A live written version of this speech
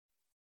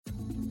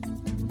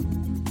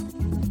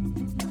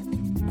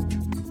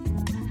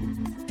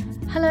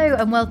Hello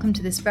and welcome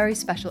to this very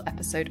special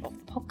episode of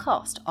the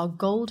podcast, our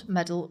gold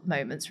medal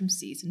moments from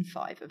season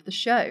 5 of the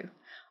show.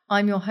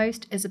 I'm your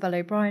host, Isabel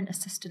O'Brien,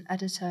 assistant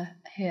editor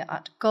here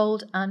at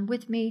Gold, and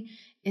with me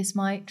is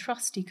my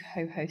trusty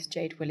co-host,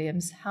 Jade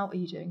Williams. How are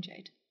you doing,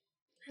 Jade?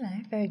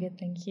 Hello, very good,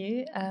 thank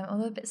you.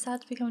 Although a bit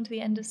sad to be coming to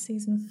the end of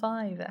season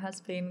 5, it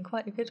has been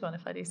quite a good one,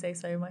 if I do say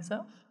so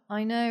myself.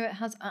 I know it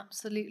has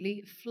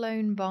absolutely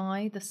flown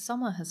by. The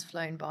summer has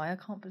flown by. I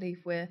can't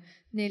believe we're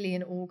nearly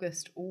in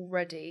August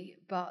already.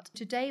 But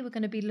today we're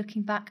going to be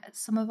looking back at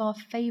some of our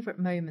favourite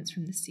moments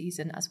from the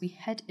season as we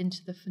head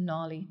into the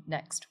finale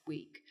next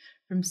week.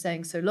 From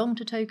saying so long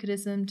to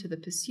tokenism to the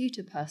pursuit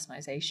of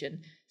personalisation,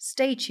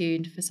 stay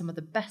tuned for some of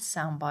the best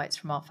sound bites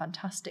from our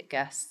fantastic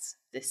guests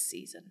this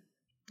season.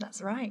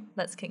 That's right.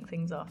 Let's kick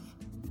things off.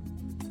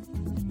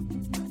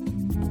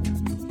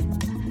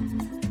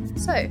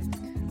 So,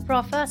 for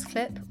our first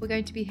clip, we're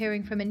going to be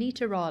hearing from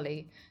Anita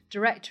Raleigh,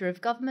 Director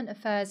of Government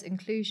Affairs,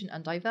 Inclusion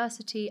and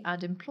Diversity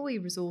and Employee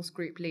Resource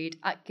Group Lead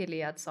at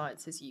Gilead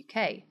Sciences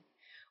UK.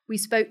 We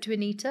spoke to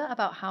Anita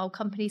about how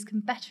companies can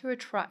better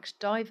attract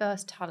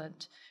diverse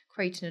talent,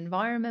 create an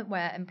environment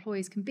where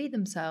employees can be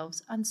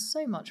themselves, and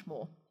so much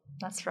more.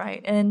 That's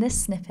right. And in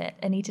this snippet,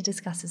 Anita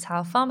discusses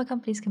how pharma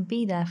companies can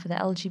be there for the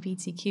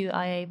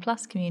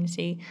LGBTQIA+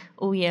 community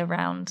all year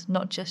round,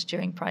 not just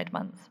during Pride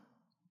Month.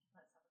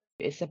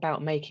 It's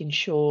about making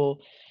sure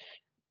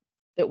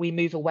that we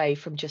move away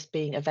from just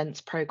being events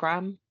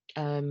program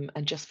and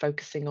just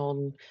focusing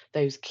on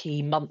those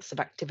key months of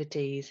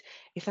activities.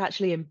 It's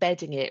actually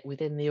embedding it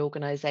within the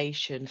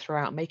organisation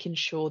throughout, making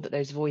sure that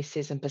those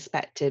voices and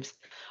perspectives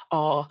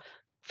are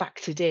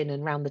factored in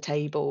and around the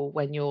table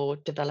when you're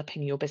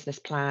developing your business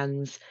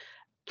plans,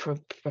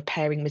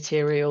 preparing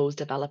materials,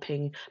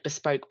 developing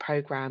bespoke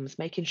programs,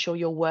 making sure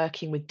you're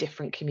working with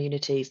different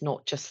communities,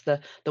 not just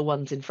the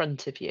ones in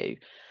front of you.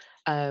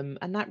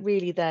 And that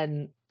really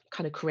then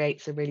kind of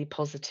creates a really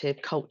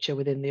positive culture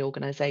within the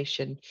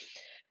organisation.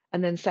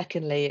 And then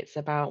secondly, it's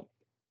about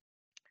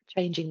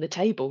changing the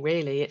table,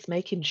 really. It's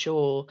making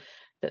sure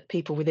that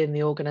people within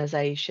the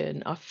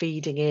organisation are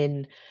feeding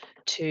in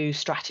to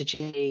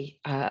strategy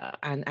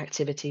and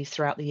activities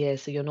throughout the year.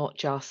 So you're not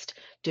just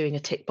doing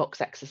a tick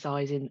box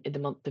exercise in the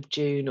month of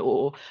June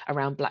or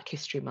around Black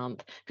History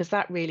Month, because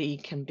that really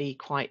can be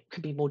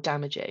more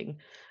damaging.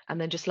 And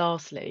then just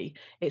lastly,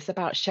 it's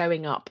about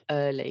showing up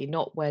early,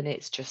 not when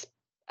it's just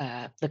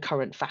the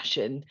current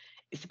fashion.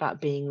 It's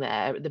about being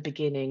there at the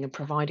beginning and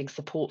providing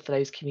support for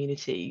those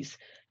communities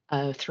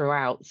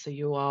throughout. So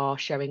you are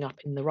showing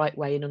up in the right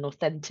way, in an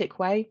authentic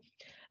way,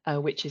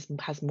 which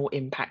has more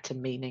impact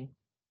and meaning.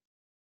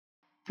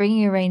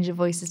 Bringing a range of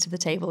voices to the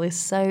table is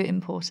so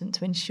important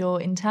to ensure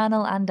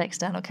internal and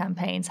external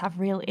campaigns have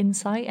real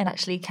insight and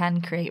actually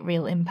can create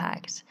real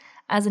impact.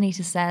 As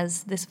Anita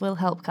says, this will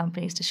help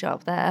companies to show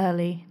up there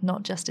early,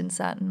 not just in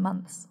certain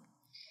months.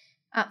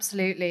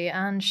 Absolutely,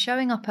 and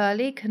showing up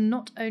early can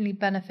not only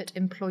benefit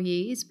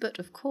employees, but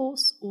of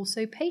course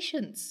also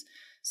patients.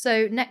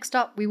 So next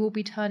up, we will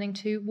be turning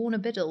to Warner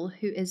Biddle,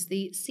 who is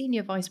the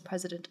Senior Vice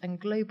President and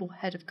Global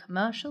Head of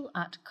Commercial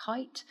at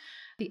Kite.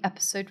 The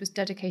episode was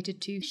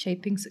dedicated to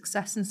shaping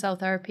success in cell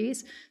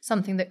therapies,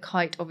 something that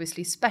Kite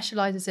obviously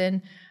specialises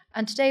in.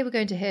 And today we're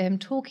going to hear him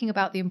talking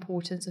about the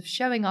importance of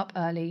showing up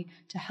early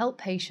to help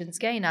patients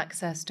gain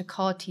access to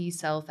CAR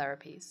T-cell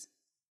therapies.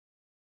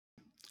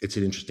 It's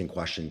an interesting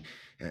question.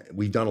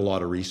 We've done a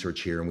lot of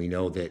research here, and we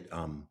know that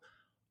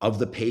of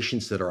the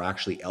patients that are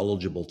actually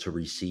eligible to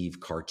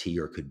receive CAR T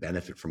or could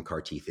benefit from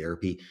CAR T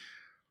therapy,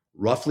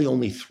 roughly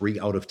only 3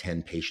 out of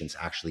 10 patients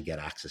actually get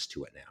access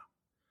to it now.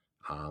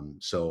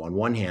 So on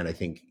one hand, I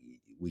think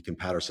we can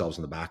pat ourselves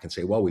on the back and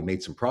say, well, we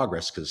made some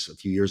progress, because a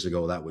few years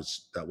ago that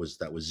was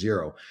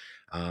zero.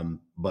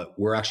 But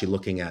we're actually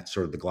looking at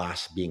sort of the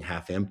glass being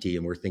half empty,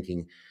 and we're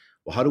thinking,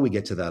 well, how do we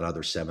get to that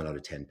other 7 out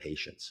of 10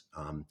 patients?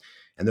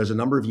 And there's a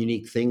number of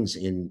unique things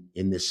in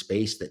this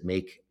space that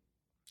make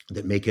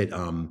it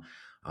a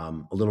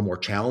little more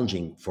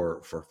challenging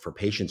for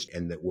patients,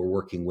 and that we're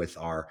working with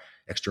our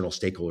external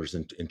stakeholders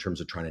in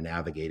terms of trying to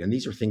navigate. And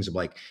these are things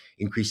like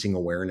increasing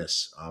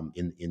awareness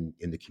in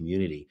the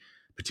community,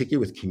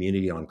 particularly with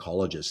community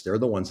oncologists. They're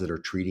the ones that are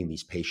treating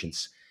these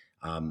patients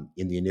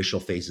in the initial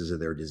phases of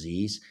their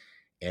disease.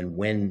 And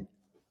when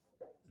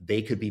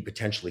they could be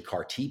potentially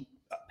CAR T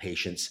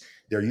patients,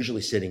 they're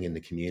usually sitting in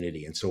the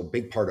community. And so a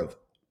big part of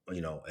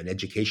an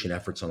education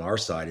efforts on our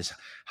side is,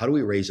 how do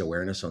we raise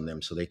awareness on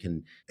them so they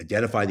can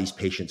identify these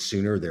patients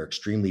sooner? They're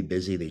extremely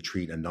busy. They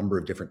treat a number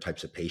of different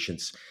types of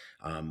patients.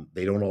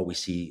 They don't always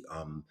see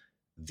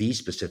these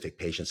specific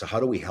patients. So how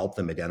do we help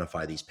them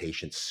identify these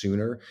patients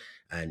sooner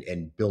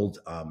and build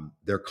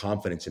their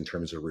confidence in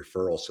terms of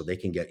referral, so they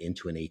can get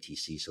into an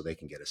ATC, so they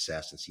can get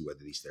assessed and see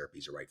whether these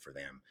therapies are right for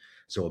them?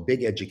 So a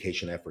big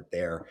education effort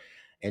there,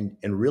 and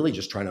really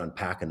just trying to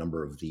unpack a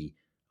number of the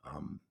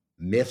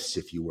myths,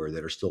 if you were,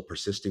 that are still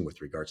persisting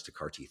with regards to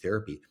CAR T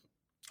therapy.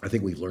 I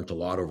think we've learned a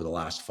lot over the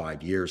last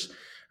 5 years.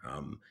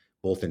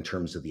 both in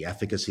terms of the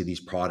efficacy of these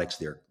products.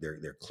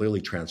 They're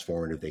clearly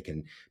transformative. They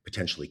can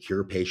potentially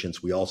cure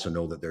patients. We also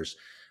know that there's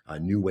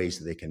new ways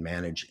that they can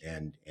manage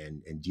and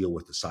deal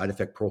with the side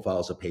effect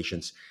profiles of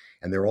patients.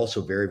 And they're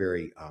also very,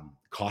 very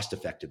cost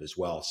effective as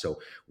well. So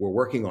we're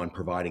working on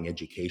providing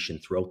education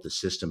throughout the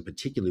system,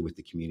 particularly with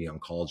the community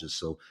oncologists.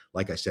 So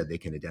like I said, they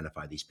can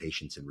identify these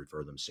patients and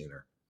refer them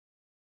sooner.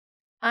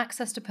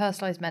 Access to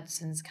personalized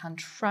medicines can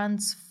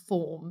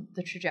transform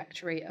the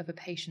trajectory of a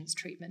patient's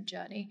treatment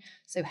journey.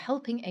 So,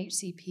 helping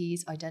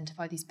HCPs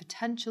identify these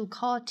potential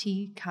CAR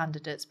T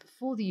candidates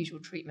before the usual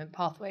treatment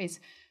pathways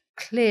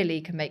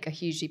clearly can make a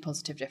hugely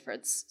positive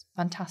difference.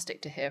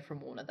 Fantastic to hear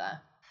from Warner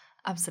there.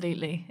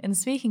 Absolutely. And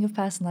speaking of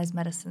personalised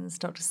medicines,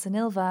 Dr.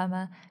 Sunil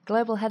Verma,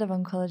 Global Head of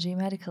Oncology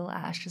Medical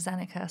at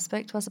AstraZeneca,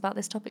 spoke to us about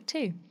this topic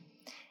too.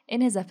 In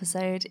his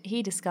episode,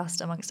 he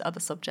discussed, amongst other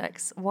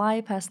subjects,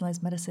 why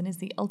personalised medicine is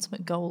the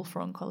ultimate goal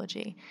for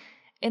oncology.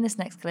 In this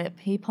next clip,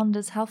 he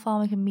ponders how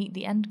pharma can meet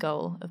the end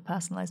goal of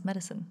personalised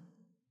medicine.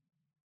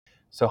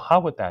 So how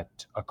would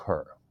that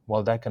occur?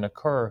 Well, that can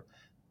occur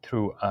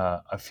through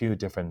a few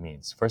different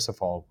means. First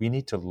of all, we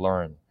need to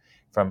learn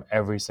from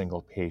every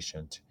single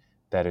patient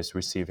that is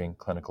receiving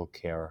clinical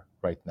care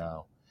right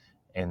now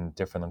in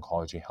different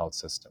oncology health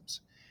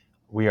systems.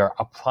 We are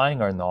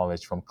applying our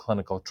knowledge from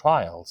clinical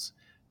trials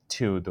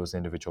to those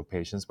individual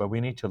patients, but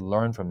we need to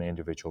learn from the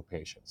individual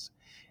patients.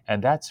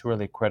 And that's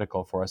really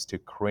critical for us to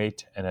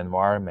create an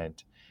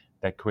environment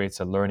that creates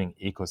a learning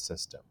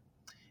ecosystem.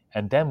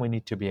 And then we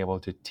need to be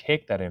able to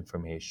take that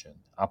information,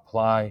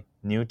 apply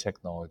new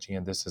technology,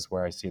 and this is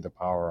where I see the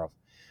power of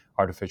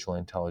artificial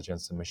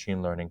intelligence and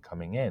machine learning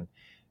coming in,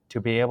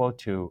 to be able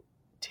to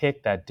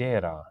take that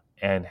data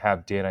and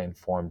have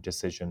data-informed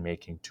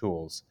decision-making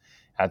tools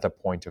at the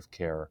point of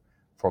care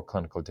for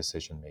clinical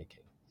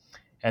decision-making.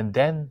 And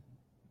then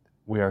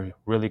we are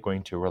really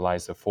going to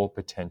realize the full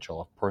potential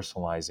of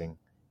personalizing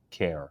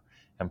care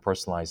and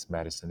personalized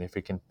medicine. If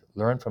we can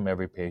learn from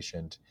every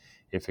patient,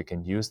 if we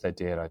can use that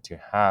data to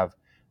have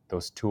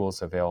those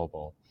tools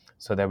available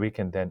so that we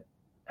can then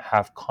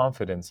have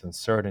confidence and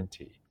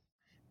certainty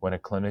when a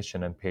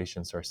clinician and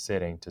patients are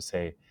sitting to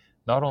say,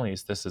 not only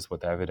is this is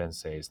what the evidence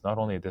says, not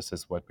only this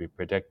is what we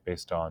predict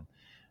based on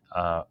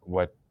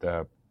what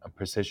the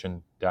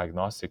precision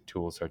diagnostic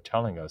tools are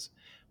telling us,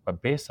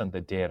 but based on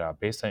the data,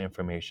 based on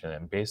information,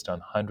 and based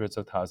on hundreds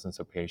of thousands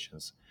of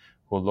patients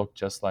who look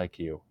just like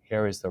you,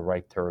 here is the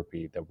right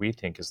therapy that we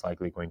think is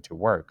likely going to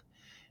work.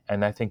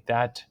 And I think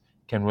that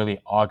can really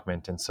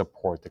augment and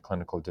support the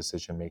clinical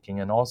decision making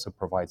and also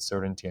provide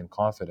certainty and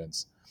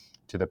confidence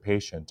to the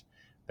patient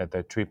that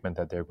the treatment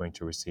that they're going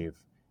to receive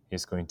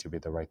is going to be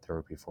the right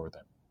therapy for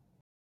them.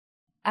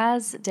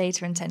 As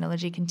data and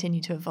technology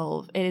continue to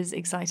evolve, it is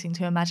exciting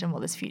to imagine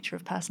what this future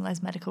of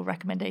personalised medical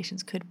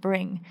recommendations could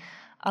bring.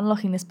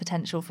 Unlocking this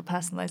potential for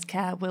personalised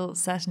care will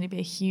certainly be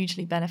a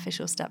hugely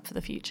beneficial step for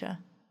the future.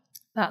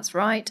 That's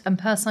right, and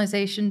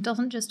personalisation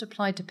doesn't just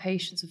apply to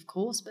patients, of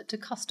course, but to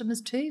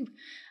customers too.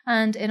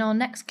 And in our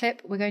next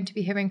clip, we're going to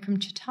be hearing from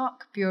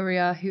Chitak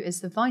Buria, who is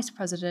the Vice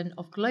President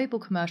of Global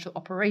Commercial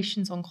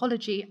Operations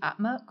Oncology at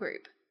Merck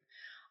Group.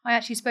 I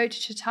actually spoke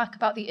to Chitak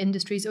about the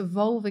industry's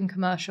evolving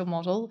commercial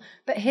model,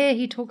 but here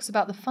he talks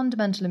about the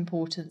fundamental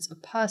importance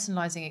of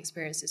personalising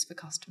experiences for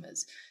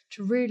customers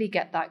to really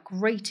get that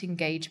great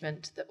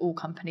engagement that all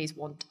companies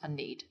want and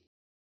need.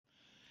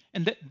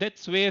 And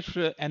that's where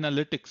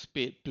analytics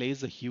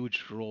plays a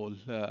huge role.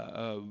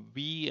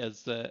 We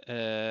as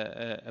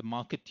a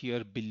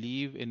marketeer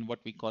believe in what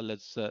we call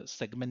as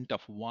segment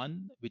of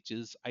one, which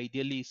is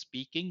ideally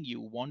speaking, you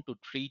want to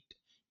treat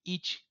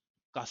each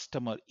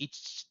customer,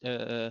 each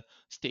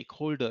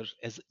stakeholder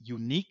as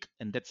unique,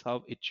 and that's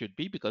how it should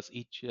be because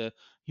each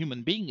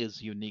human being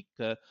is unique.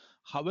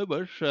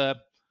 However,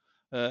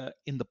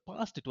 in the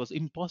past it was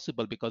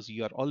impossible because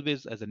you are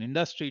always as an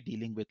industry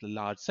dealing with a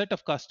large set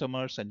of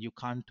customers and you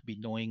can't be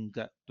knowing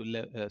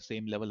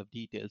same level of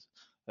details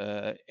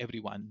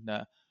everyone.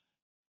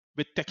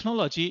 With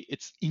technology,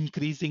 it's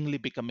increasingly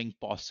becoming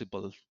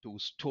possible to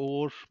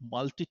store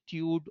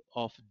multitude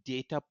of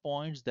data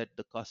points that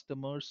the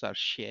customers are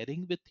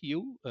sharing with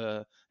you,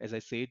 as I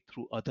said,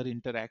 through other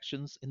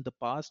interactions in the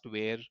past,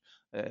 where,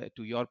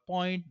 to your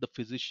point, the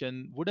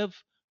physician would have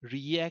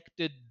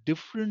reacted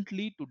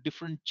differently to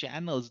different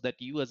channels that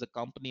you as a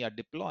company are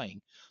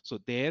deploying. So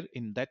there,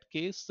 in that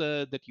case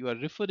that you are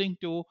referring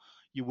to,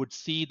 you would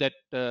see that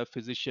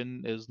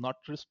physician is not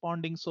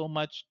responding so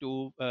much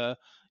to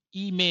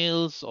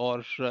emails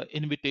or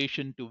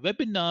invitation to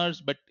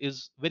webinars, but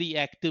is very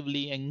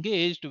actively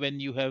engaged when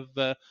you have,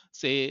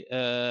 say,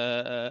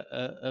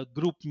 a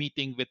group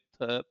meeting with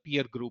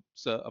peer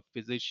groups of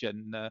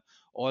physician,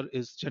 or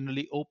is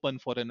generally open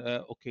for an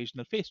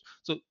occasional face.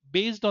 So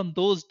based on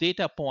those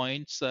data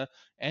points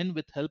and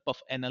with help of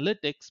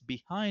analytics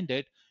behind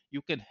it,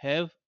 you can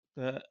have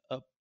a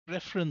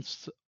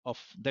preference of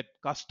that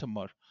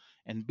customer,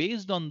 and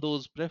based on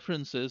those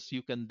preferences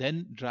you can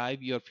then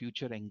drive your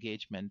future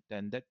engagement,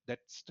 and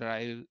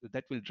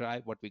that will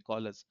drive what we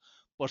call as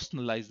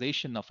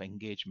personalization of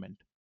engagement.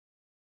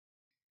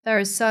 There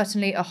is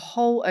certainly a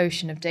whole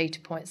ocean of data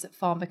points that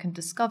pharma can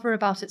discover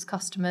about its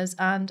customers,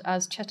 and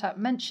as Chetak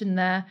mentioned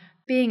there,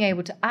 being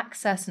able to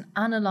access and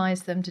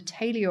analyse them to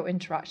tailor your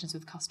interactions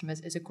with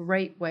customers is a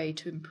great way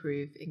to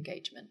improve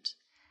engagement.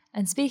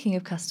 And speaking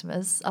of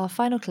customers, our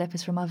final clip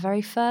is from our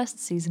very first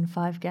Season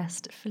 5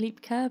 guest,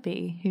 Philippe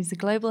Kirby, who's the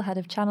Global Head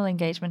of Channel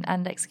Engagement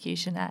and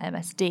Execution at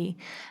MSD,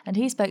 and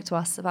he spoke to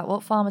us about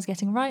what pharma's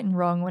getting right and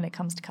wrong when it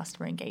comes to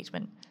customer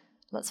engagement.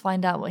 Let's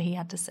find out what he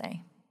had to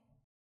say.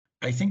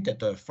 I think that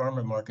the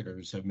pharma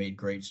marketers have made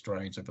great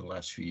strides over the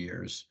last few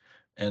years,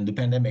 and the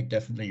pandemic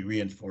definitely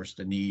reinforced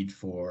the need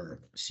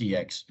for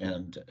CX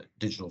and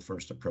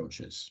digital-first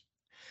approaches.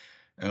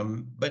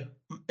 But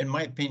in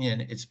my opinion,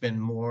 it's been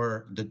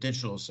more the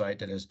digital side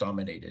that has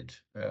dominated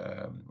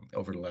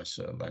over the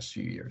last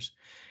few years.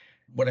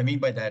 What I mean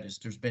by that is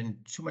there's been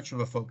too much of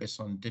a focus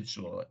on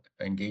digital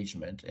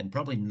engagement and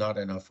probably not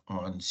enough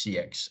on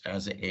CX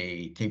as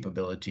a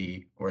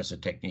capability or as a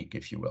technique,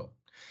 if you will.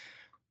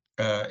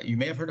 You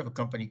may have heard of a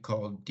company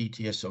called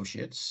DT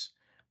Associates,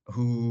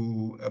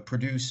 who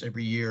produce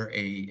every year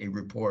a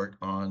report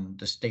on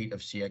the state of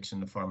CX in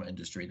the pharma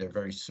industry. They're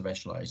very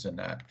specialized in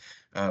that.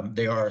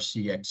 They are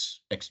CX,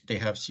 they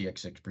have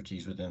CX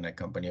expertise within that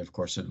company, of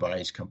course,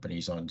 advise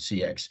companies on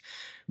CX.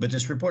 But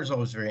this report is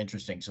always very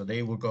interesting. So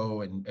they will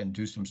go and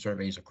do some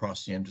surveys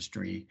across the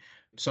industry.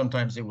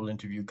 Sometimes they will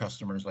interview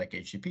customers like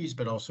HCPs,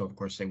 but also, of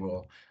course, they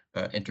will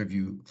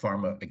interview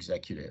pharma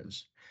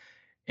executives.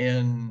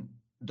 In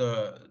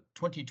the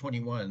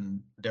 2021,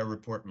 their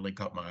report really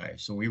caught my eye.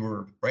 So we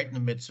were right in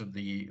the midst of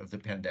the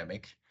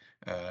pandemic.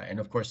 And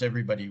of course,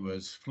 everybody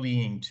was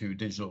fleeing to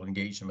digital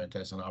engagement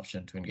as an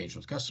option to engage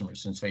with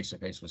customers, since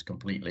face-to-face was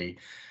completely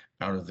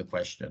out of the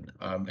question.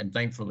 And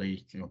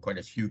thankfully, quite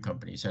a few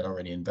companies had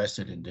already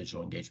invested in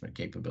digital engagement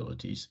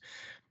capabilities,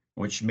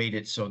 which made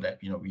it so that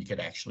we could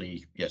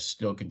actually, yes,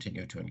 still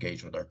continue to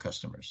engage with our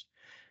customers.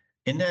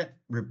 In that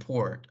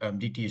report,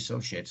 DT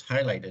Associates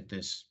highlighted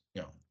this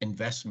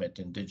investment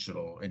in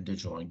digital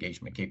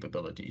engagement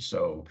capabilities.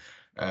 So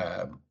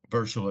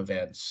virtual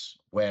events,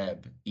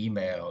 web,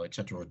 email, et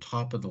cetera, were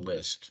top of the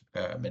list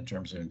in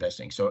terms of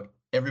investing. So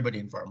everybody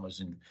in pharma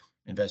was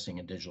investing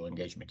in digital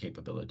engagement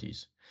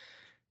capabilities.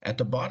 At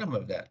the bottom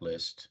of that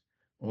list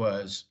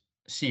was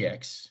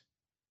CX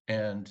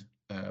and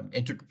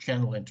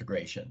channel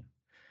integration.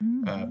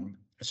 Mm-hmm.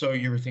 So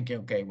you were thinking,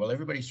 okay, well,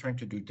 everybody's trying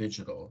to do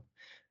digital.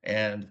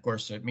 And of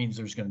course, it means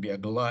there's going to be a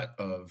glut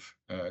of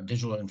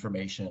digital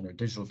information or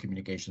digital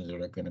communications that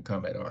are going to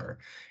come at our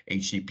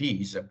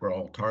HCPs that we're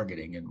all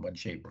targeting in one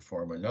shape or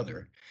form or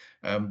another.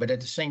 But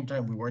at the same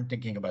time, we weren't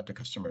thinking about the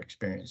customer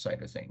experience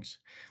side of things.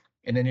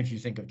 And then if you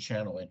think of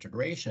channel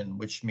integration,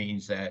 which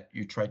means that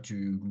you try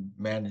to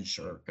manage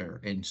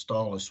or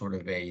install a sort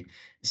of a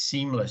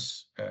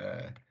seamless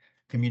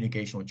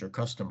communication with your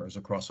customers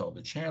across all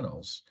the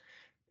channels,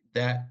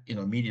 that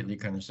immediately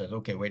kind of says,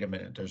 okay, wait a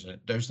minute,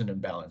 there's an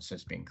imbalance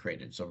that's being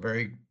created. So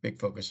very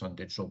big focus on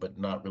digital, but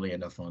not really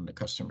enough on the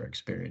customer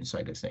experience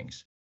side of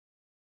things.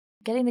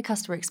 Getting the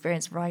customer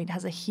experience right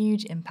has a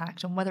huge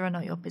impact on whether or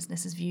not your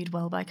business is viewed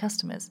well by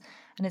customers.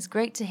 And it's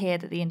great to hear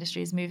that the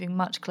industry is moving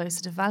much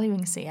closer to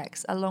valuing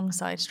CX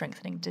alongside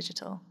strengthening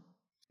digital.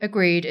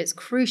 Agreed, it's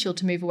crucial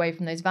to move away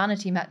from those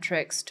vanity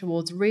metrics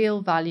towards real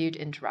valued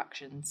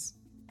interactions.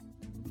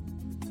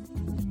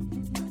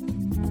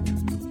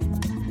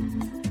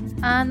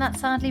 And that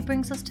sadly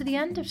brings us to the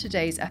end of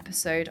today's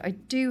episode. I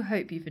do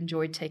hope you've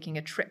enjoyed taking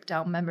a trip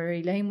down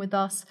memory lane with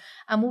us,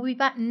 and we'll be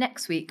back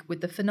next week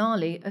with the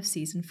finale of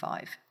Season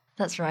 5.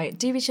 That's right.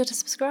 Do be sure to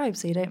subscribe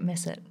so you don't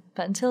miss it.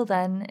 But until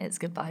then, it's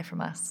goodbye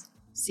from us.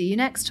 See you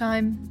next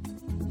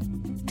time.